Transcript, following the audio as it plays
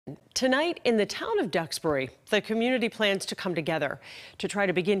Tonight in the town of Duxbury, the community plans to come together to try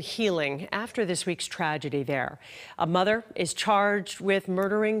to begin healing after this week's tragedy there. A mother is charged with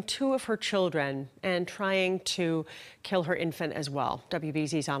murdering two of her children and trying to kill her infant as well.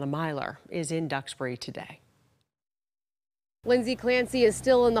 WBZ's Anna Meiler is in Duxbury today. Clancy is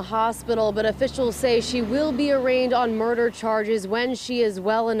still in the hospital, but officials say she will be arraigned on murder charges when she is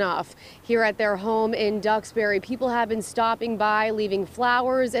well enough. Here at their home in Duxbury, people have been stopping by, leaving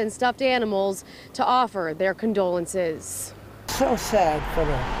flowers and stuffed animals to offer their condolences. So sad for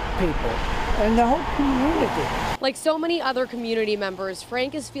the people and the whole community. Like so many other community members,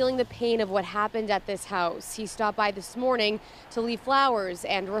 Frank is feeling the pain of what happened at this house. He stopped by this morning to leave flowers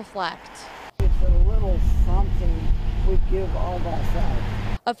and reflect. It's a little something we give all ourselves.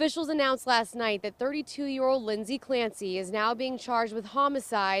 Officials announced last night that 32-year-old Clancy is now being charged with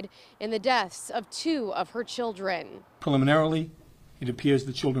homicide in the deaths of two of her children. Preliminarily, it appears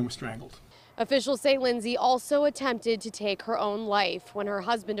the children were strangled. Officials say Lindsay also attempted to take her own life. When her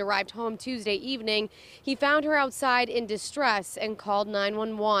husband arrived home Tuesday evening, he found her outside in distress and called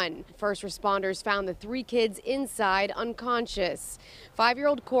 911. First responders found the three kids inside unconscious.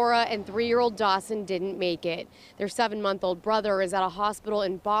 5-year-old Cora and 3-year-old Dawson didn't make it. Their 7-month-old brother is at a hospital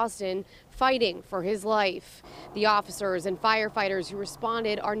in Boston fighting for his life. The officers and firefighters who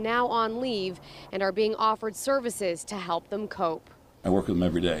responded are now on leave and are being offered services to help them cope. I work with them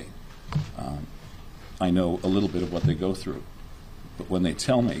every day. I know a little bit of what they go through, but when they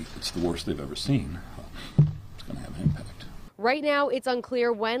tell me it's the worst they've ever seen, it's going to have an impact. Right now, it's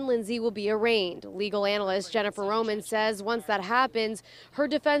unclear when Lindsay will be arraigned. Legal analyst Jennifer Roman says once that happens, her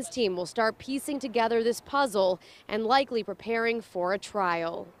defense team will start piecing together this puzzle and likely preparing for a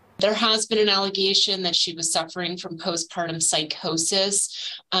trial. There has been an allegation that she was suffering from postpartum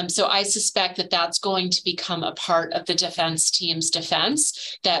psychosis. So I suspect that that's going to become a part of the defense team's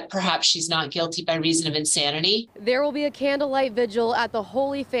defense, that perhaps she's not guilty by reason of insanity. There will be a candlelight vigil at the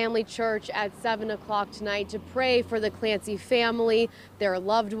Holy Family Church at 7 o'clock tonight to pray for the Clancy family, their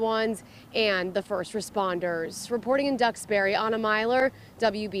loved ones, and the first responders. Reporting in Duxbury, Anna Meiler,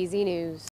 WBZ News.